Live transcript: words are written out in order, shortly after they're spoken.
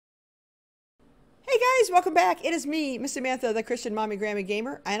Hey guys, welcome back. It is me, Miss Samantha, the Christian Mommy Grammy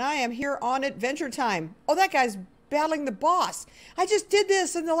Gamer, and I am here on Adventure Time. Oh, that guy's battling the boss. I just did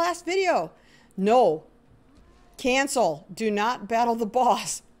this in the last video. No. Cancel. Do not battle the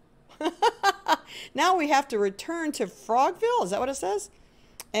boss. Now we have to return to Frogville, is that what it says?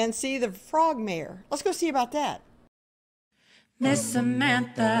 And see the frog mayor. Let's go see about that. Miss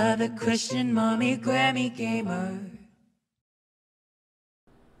Samantha, the Christian Mommy Grammy Gamer.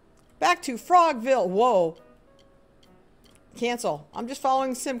 Back to Frogville. Whoa. Cancel. I'm just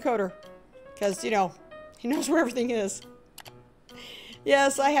following Simcoder. Because, you know, he knows where everything is.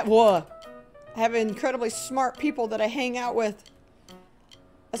 Yes, I have incredibly smart people that I hang out with.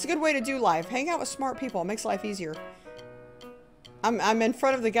 That's a good way to do life. Hang out with smart people. It makes life easier. I'm in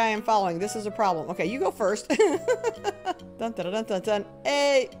front of the guy I'm following. This is a problem. Okay, you go first. Dun, dun, dun, dun, dun.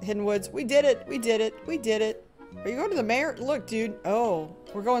 Hey, Hidden Woods. We did it. We did it. We did it. Are you going to the mayor? Look, dude. Oh,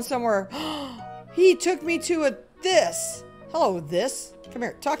 we're going somewhere. He took me to this. Hello, this. Come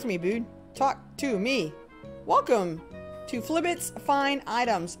here. Talk to me, dude. Talk to me. Welcome to Flibbit's Fine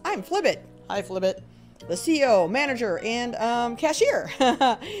Items. I'm Flibbit. Hi, Flibbit. The CEO, manager, and cashier.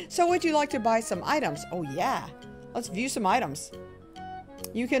 So would you like to buy some items? Oh, yeah. Let's view some items.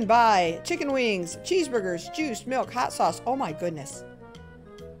 You can buy chicken wings, cheeseburgers, juice, milk, hot sauce. Oh, my goodness.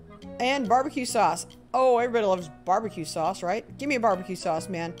 And barbecue sauce. Oh, everybody loves barbecue sauce, right? Give me a barbecue sauce,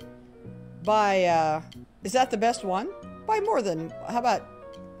 man. Buy, is that the best one? Buy more than, how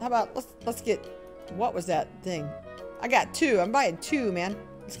about, let's get, what was that thing? I got 2. I'm buying 2, man.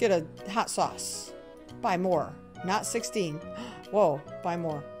 Let's get a hot sauce. Buy more. Not 16. Whoa, buy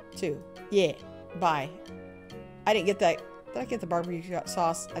more. 2. Yeah, buy. I didn't get that. Did I get the barbecue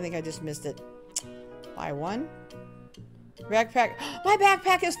sauce? I think I just missed it. Buy 1. Backpack. My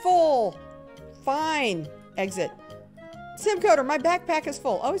backpack is full. Fine. Exit. Simcoder, my backpack is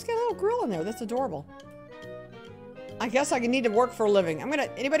full. Oh, he's got a little grill in there. That's adorable. I guess I need to work for a living.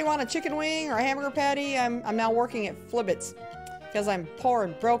 Anybody want a chicken wing or a hamburger patty? I'm now working at Flibbit's because I'm poor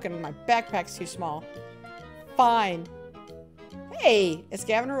and broken and my backpack's too small. Fine. Hey, it's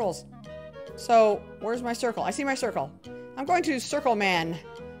Gavin Rules. So, where's my circle? I see my circle. I'm going to Circle Man,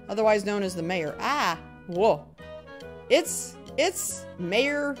 otherwise known as the mayor. Ah, whoa. It's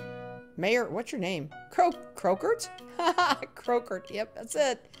Mayor, what's your name? Croakert? Croakert, yep, that's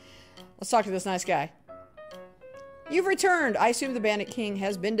it. Let's talk to this nice guy. You've returned. I assume the Bandit King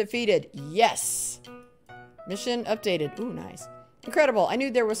has been defeated. Yes. Mission updated. Ooh, nice. Incredible. I knew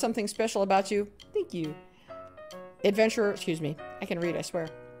there was something special about you. Thank you. Adventurer, excuse me. I can read, I swear.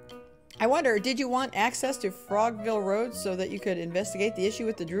 I wonder, did you want access to Frogville Road so that you could investigate the issue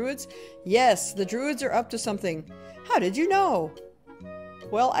with the druids? Yes, the druids are up to something. How did you know?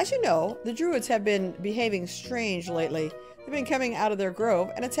 Well, as you know, the druids have been behaving strange lately. They've been coming out of their grove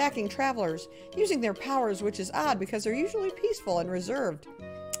and attacking travelers, using their powers, which is odd because they're usually peaceful and reserved.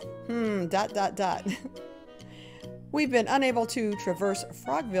 We've been unable to traverse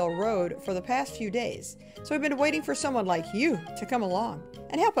Frogville Road for the past few days, so we've been waiting for someone like you to come along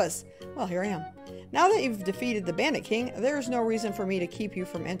and help us. Well, here I am. Now that you've defeated the Bandit King, there's no reason for me to keep you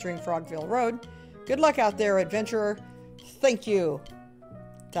from entering Frogville Road. Good luck out there, adventurer. Thank you. ...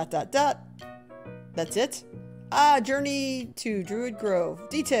 That's it. Journey to Druid Grove.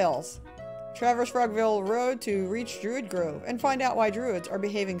 Details. Traverse Frogville Road to reach Druid Grove and find out why druids are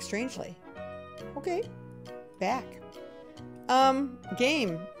behaving strangely. Okay. Back.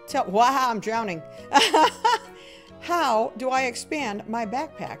 Game. Wow, I'm drowning. How do I expand my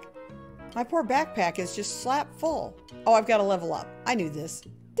backpack? My poor backpack is just slap full. Oh, I've got to level up. I knew this.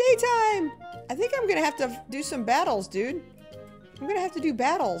 Daytime! I think I'm going to have to do some battles, dude. I'm going to have to do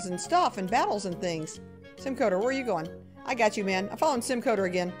battles and stuff and battles and things. Simcoder, where are you going? I got you, man. I'm following Simcoder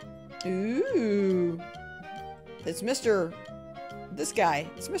again. Ooh. It's Mr. This guy.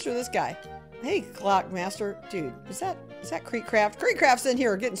 It's Mr. This guy. Hey, Clockmaster. Dude, is that Creekcraft? Creekcraft's in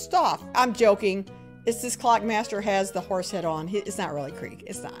here getting stuff. I'm joking. It's this Clockmaster has the horse head on. It's not really Creek.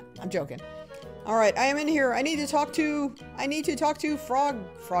 It's not. I'm joking. All right, I am in here. I need to talk to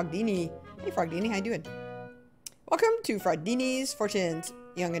Frogdini. Hey, Frogdini, how you doing? Welcome to Frogdini's Fortunes,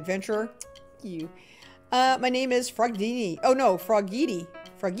 young adventurer. Thank you. My name is Frogdini. Oh no, Frogidi.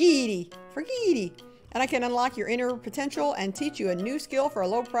 And I can unlock your inner potential and teach you a new skill for a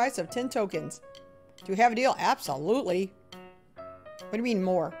low price of 10 tokens. Do we have a deal? Absolutely. What do you mean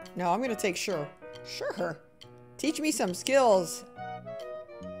more? No, I'm going to take sure. Sure. Teach me some skills.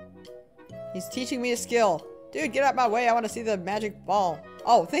 He's teaching me a skill. Dude, get out of my way. I want to see the magic ball.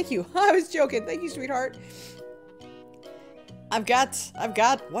 Oh, thank you. I was joking. Thank you, sweetheart. I've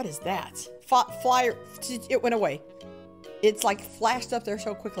got, what is that? Flyer. It went away. It's like flashed up there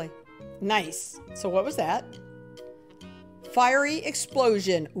so quickly. Nice. So what was that? Fiery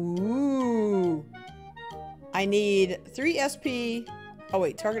explosion. Ooh. I need 3 SP. Oh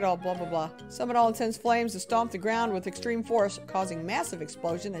wait, target all, blah, blah, blah. Summon all intense flames to stomp the ground with extreme force, causing massive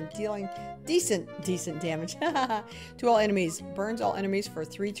explosion and dealing decent damage to all enemies. Burns all enemies for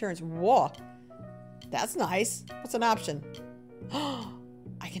 3 turns. Whoa. That's nice. What's an option?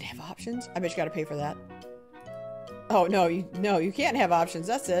 I can have options? I bet you gotta pay for that. Oh, no, you can't have options.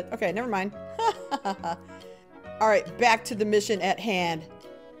 That's it. Okay, never mind. Alright, back to the mission at hand.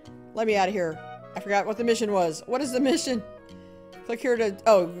 Let me out of here. I forgot what the mission was. What is the mission? Click here to...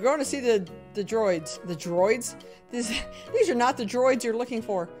 Oh, we're going to see the droids. The droids? These are not the droids you're looking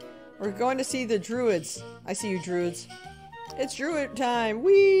for. We're going to see the druids. I see you, druids. It's druid time.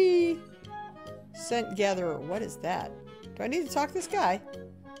 Whee! Scent gatherer. What is that? Do I need to talk to this guy?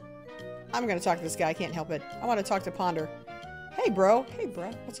 I'm going to talk to this guy. I can't help it. I want to talk to Ponder. Hey, bro. Hey,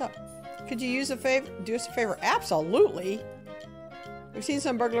 bro. What's up? Could you use a favor? Do us a favor? Absolutely. We've seen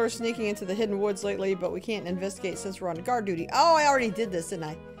some burglars sneaking into the hidden woods lately, but we can't investigate since we're on guard duty. Oh, I already did this, didn't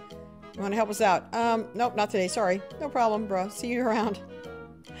I? You want to help us out? Nope, not today. Sorry. No problem, bro. See you around.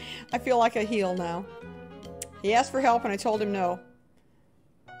 I feel like a heel now. He asked for help and I told him no.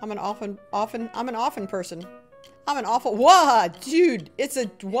 I'm an often person. I'm an awful... Whoa, dude. It's a...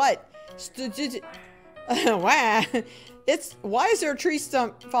 What? Wow. It's... Why is there a tree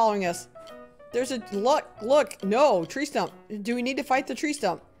stump following us? There's a... Look. No. Tree stump. Do we need to fight the tree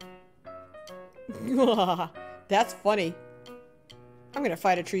stump? That's funny. I'm gonna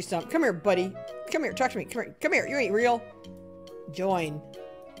fight a tree stump. Come here, buddy. Come here. Talk to me. Come here. Come here. You ain't real. Join.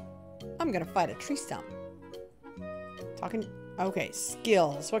 I'm gonna fight a tree stump. Talking... Okay.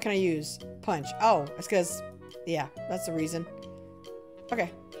 Skills. What can I use? Punch. Oh. It's because... Yeah. That's the reason.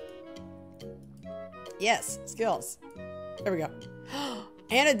 Okay. Yes. Skills. There we go.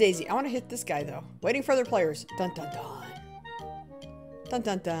 And a daisy. I want to hit this guy, though. Waiting for other players. Dun, dun, dun. Dun,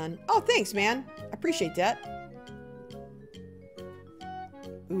 dun, dun. Oh, thanks, man. I appreciate that.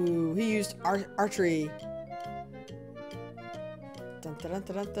 Ooh, he used archery. Dun, dun, dun,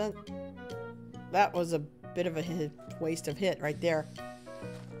 dun, dun. That was a bit of a waste of hit right there.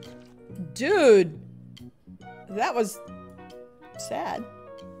 Dude! That was sad.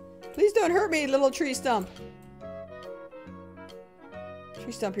 Please don't hurt me, little tree stump.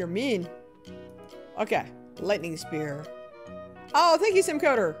 Tree stump, you're mean. Okay. Lightning spear. Oh, thank you,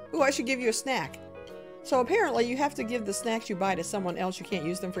 Simcoder. Ooh, I should give you a snack. So apparently you have to give the snacks you buy to someone else. You can't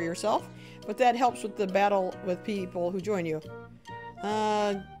use them for yourself. But that helps with the battle with people who join you.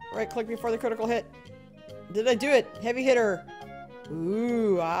 Right click before the critical hit. Did I do it? Heavy hitter.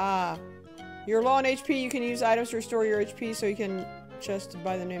 Ooh, ah. You're low on HP. You can use items to restore your HP so you can just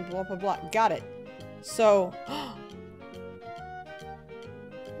buy the name blah blah blah. Got it. So...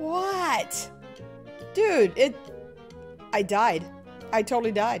 What? Dude, I died. I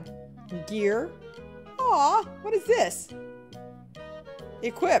totally died. Gear. Aw, what is this?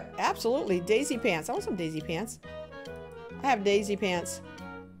 Equip. Absolutely. Daisy pants. I want some daisy pants. I have daisy pants.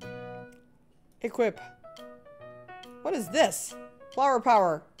 Equip. What is this? Flower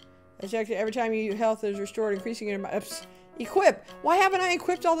power. Every time your health is restored, increasing in my... Oops. Equip. Why haven't I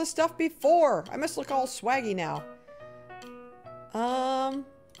equipped all this stuff before? I must look all swaggy now.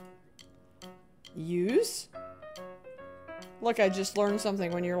 Use? Look, I just learned something.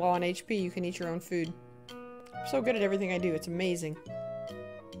 When you're low on HP, you can eat your own food. I'm so good at everything I do. It's amazing.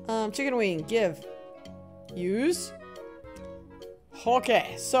 Chicken wing. Give. Use.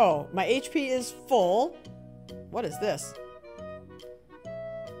 Okay, so my HP is full. What is this?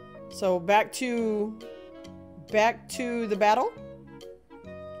 So back to the battle.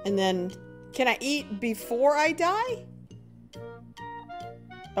 And then, can I eat before I die?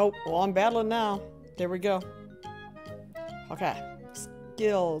 Oh, well, I'm battling now. There we go. Okay.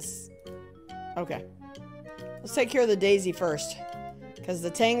 Skills. Okay. Let's take care of the daisy first. Because the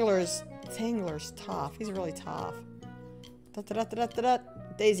Tangler's tough. He's really tough. Da, da, da, da, da, da.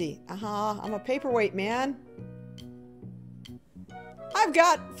 Daisy. I'm a paperweight, man. I've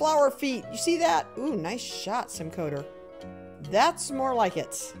got flower feet. You see that? Ooh, nice shot, Simcoder. That's more like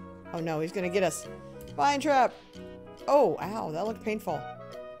it. Oh, no. He's going to get us. Vine trap. Oh, ow. That looked painful.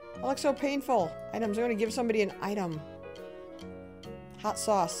 That looks so painful. Items. I'm going to give somebody an item. Hot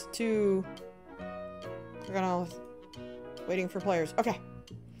sauce. 2. We're going to... Waiting for players. Okay.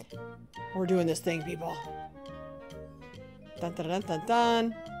 We're doing this thing, people. Dun, dun, dun, dun,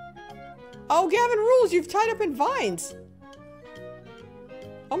 dun. Oh, Gavin rules. You've tied up in vines.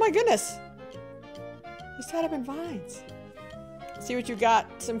 Oh, my goodness. He's tied up in vines. See what you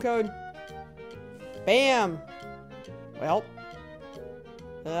got, Simcode. Bam. Well...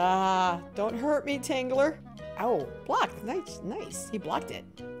 Ah, don't hurt me, Tangler. Oh, blocked. Nice, nice. He blocked it.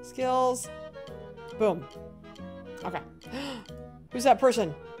 Skills. Boom. Okay. Who's that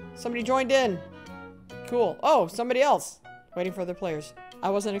person? Somebody joined in. Cool. Oh, somebody else. Waiting for other players. I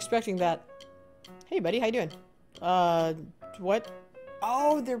wasn't expecting that. Hey, buddy. How you doing? What?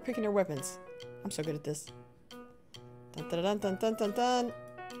 Oh, they're picking their weapons. I'm so good at this. Dun dun dun dun dun dun dun.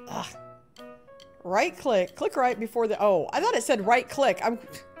 Ugh. Right click. Click right before the... Oh, I thought it said right click.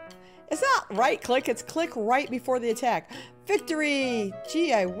 It's not right click. It's click right before the attack. Victory!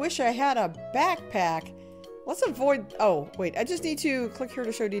 Gee, I wish I had a backpack. Let's avoid... Oh, wait. I just need to click here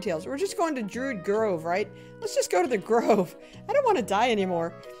to show details. We're just going to Druid Grove, right? Let's just go to the Grove. I don't want to die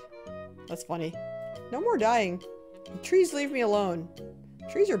anymore. That's funny. No more dying. Trees leave me alone.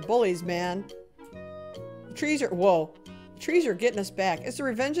 Trees are bullies, man. Trees are... Whoa. Trees are getting us back. It's the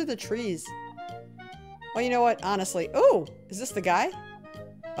revenge of the trees. Oh, you know what? Honestly. Oh, is this the guy?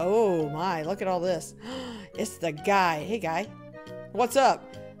 Oh, my. Look at all this. It's the guy. Hey, guy. What's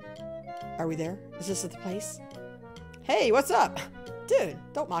up? Are we there? Is this at the place? Hey, what's up? Dude,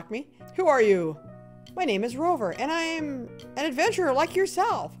 don't mock me. Who are you? My name is Rover, and I'm an adventurer like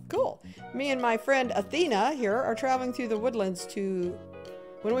yourself. Cool. Me and my friend Athena here are traveling through the woodlands to...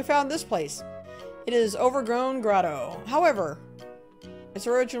 when we found this place. It is Overgrown Grotto. However, its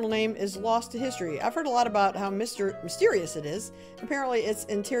original name is lost to history. I've heard a lot about how mysterious it is. Apparently, its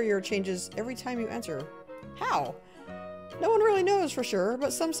interior changes every time you enter. How? No one really knows for sure,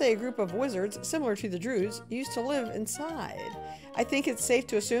 but some say a group of wizards, similar to the Druids, used to live inside. I think it's safe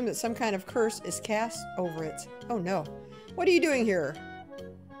to assume that some kind of curse is cast over it. Oh no. What are you doing here?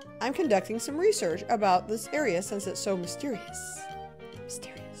 I'm conducting some research about this area since it's so mysterious.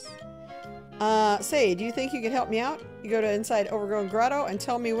 Mysterious. Say, do you think you could help me out? You go to inside Overgrown Grotto and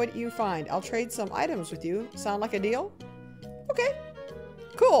tell me what you find. I'll trade some items with you. Sound like a deal? Okay.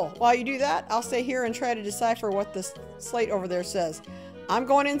 Cool. While you do that, I'll stay here and try to decipher what this slate over there says. I'm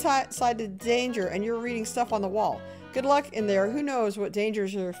going inside the danger and you're reading stuff on the wall. Good luck in there. Who knows what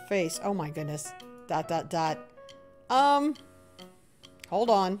dangers you face. Oh my goodness. ... Hold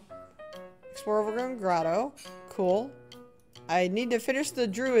on. Explore Overgrown Grotto. Cool. I need to finish the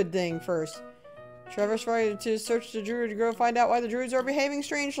druid thing first. Traverse right to search the druid grove, find out why the druids are behaving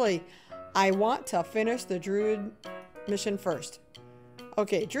strangely. I want to finish the druid mission first.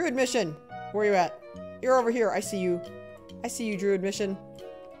 Okay, druid mission. Where are you at? You're over here. I see you. I see you, druid mission.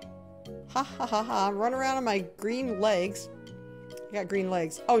 Ha ha ha ha. Run around on my green legs. I got green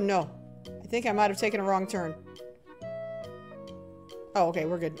legs. Oh no. I think I might have taken a wrong turn. Oh, okay.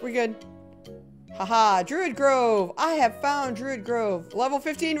 We're good. We're good. Haha. Druid Grove. I have found Druid Grove. Level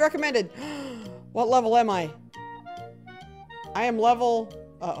 15 recommended. What level am I? I am level...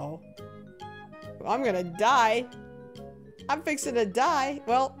 Uh-oh. I'm gonna die. I'm fixing to die.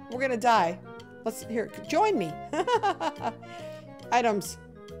 Well, we're gonna die. Let's... Here, join me. Items.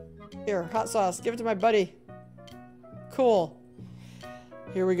 Here, hot sauce. Give it to my buddy. Cool.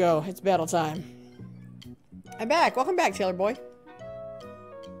 Here we go. It's battle time. I'm back. Welcome back, Taylor boy.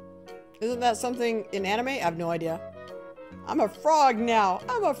 Isn't that something in anime? I have no idea. I'm a frog now.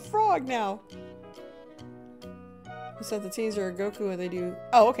 I'm a frog now. You said the teens are Goku and they do...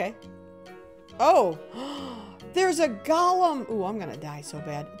 Oh, okay. Oh. There's a golem. Ooh, I'm gonna die so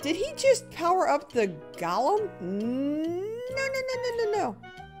bad. Did he just power up the golem? No.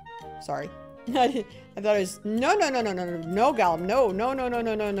 Sorry. I thought it was... No, golem. No.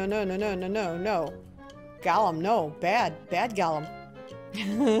 Golem, no. Bad golem.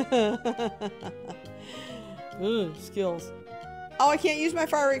 Ooh, skills. Oh, I can't use my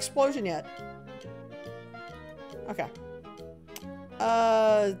fiery explosion yet. Okay.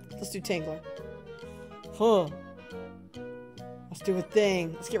 Let's do Tangler. Huh. Let's do a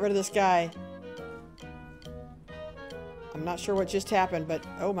thing. Let's get rid of this guy. I'm not sure what just happened, but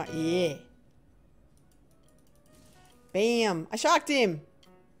oh my, yeah. Bam. I shocked him.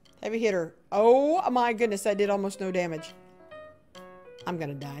 Heavy hitter. Oh my goodness, that did almost no damage. I'm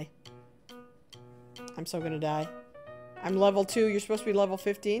gonna die. I'm so gonna die. I'm level 2. You're supposed to be level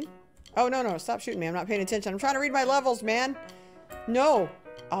 15. Oh, no. Stop shooting me. I'm not paying attention. I'm trying to read my levels, man. No.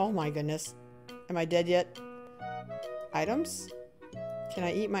 Oh my goodness. Am I dead yet? Items? Can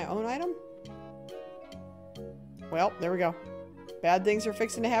I eat my own item? Well, there we go. Bad things are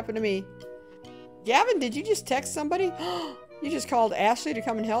fixing to happen to me. Gavin, did you just text somebody? You just called Ashley to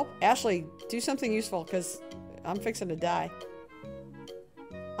come and help? Ashley, do something useful, because I'm fixing to die.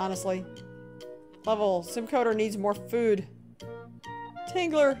 Honestly. Level Simcoder needs more food.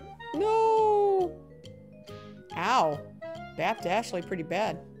 Tangler, no! Ow. Bapped Ashley pretty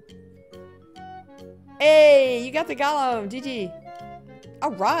bad. Hey, you got the golem, GG.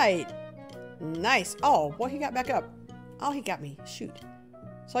 All right. Nice. Oh, well, he got back up. Oh, he got me. Shoot.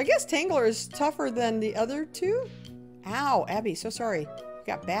 So I guess Tangler is tougher than the other two? Ow, Abby, so sorry. You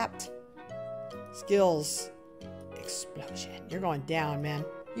got bapped. Skills. Explosion. You're going down, man.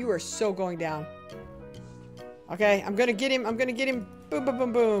 You are so going down. Okay, I'm gonna get him. I'm gonna get him. Boom, boom,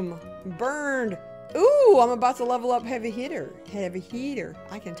 boom, boom. Burned. Ooh, I'm about to level up heavy hitter. Heavy hitter.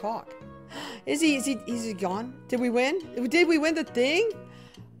 I can talk. Is he gone? Did we win? Did we win the thing?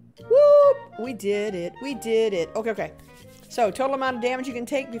 Whoop! We did it. We did it. Okay, okay. So, total amount of damage you can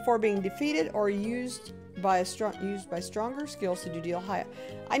take before being defeated or used by stronger skills to deal high.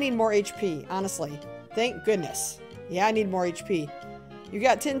 I need more HP, honestly. Thank goodness. Yeah, I need more HP. You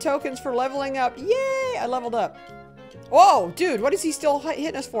got 10 tokens for leveling up. Yay! I leveled up. Whoa, dude, what is he still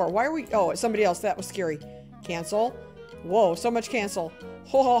hitting us for? Why are we... Oh, it's somebody else. That was scary. Cancel. Whoa, so much cancel.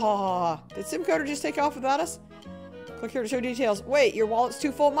 Ho, ho, ho, ho, ho. Did SimCoder just take off without us? Click here to show details. Wait, your wallet's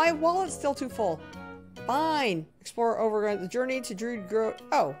too full. My wallet's still too full. Fine. Explore over the journey to Druid Grove.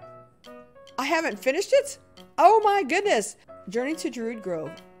 Oh. I haven't finished it? Oh my goodness. Journey to Druid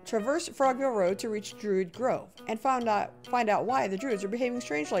Grove. Traverse Frogville Road to reach Druid Grove. And find out why the druids are behaving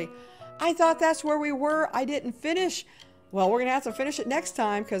strangely. I thought that's where we were. I didn't finish. Well, we're going to have to finish it next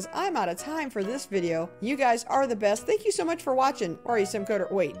time because I'm out of time for this video. You guys are the best. Thank you so much for watching. Or are you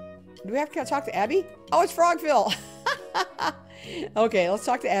SimCoder? Wait. Do we have to talk to Abby? Oh, it's Frogville. Okay, let's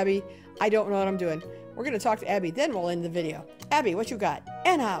talk to Abby. I don't know what I'm doing. We're going to talk to Abby, then we'll end the video. Abby, what you got?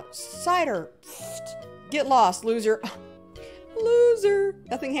 An outsider. Get lost, loser. Loser.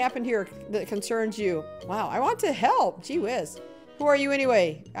 Nothing happened here that concerns you. Wow, I want to help. Gee whiz. Who are you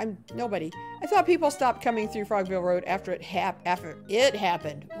anyway? I'm nobody. I thought people stopped coming through Frogville Road after it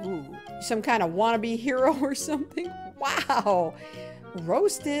happened. Ooh, some kind of wannabe hero or something? Wow.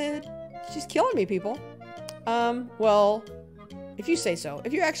 Roasted. She's killing me, people. Well, if you say so.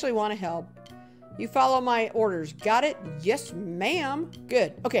 If you actually want to help, you follow my orders. Got it? Yes, ma'am.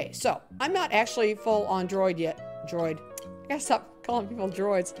 Good. Okay, so I'm not actually full on droid yet. Droid. I gotta stop calling people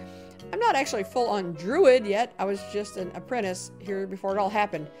droids. I'm not actually full on druid yet. I was just an apprentice here before it all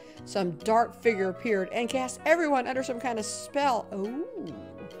happened. Some dark figure appeared and cast everyone under some kind of spell. Ooh.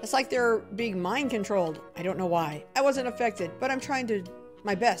 It's like they're being mind controlled. I don't know why. I wasn't affected, but I'm trying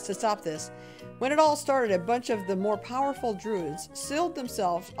my best to stop this. When it all started, a bunch of the more powerful druids sealed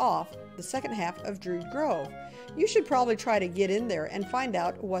themselves off the second half of Druid Grove. You should probably try to get in there and find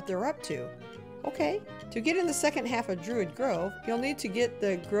out what they're up to. Okay. To get in the second half of Druid Grove, you'll need to get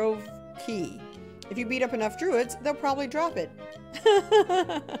the Grove key. If you beat up enough druids, they'll probably drop it.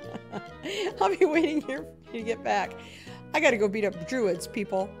 I'll be waiting here for you to get back. I gotta go beat up druids,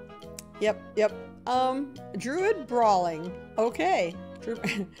 people. Yep. Druid brawling. Okay.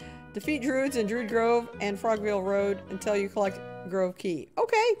 Defeat druids in Druid Grove and Frogville Road until you collect Grove key.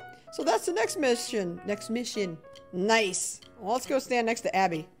 Okay. So that's the next mission. Nice. Well, let's go stand next to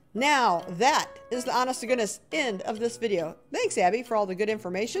Abby. Now, that is the honest to goodness end of this video. Thanks, Abby, for all the good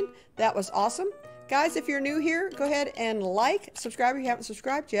information. That was awesome. Guys, if you're new here, go ahead and subscribe if you haven't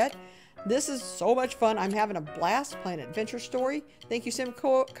subscribed yet. This is so much fun. I'm having a blast playing Adventure Story. Thank you,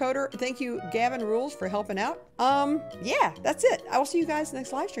 SimCoder. Thank you, Gavin Rules, for helping out. Yeah, that's it. I will see you guys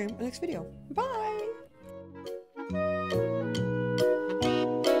next live stream or next video. Bye.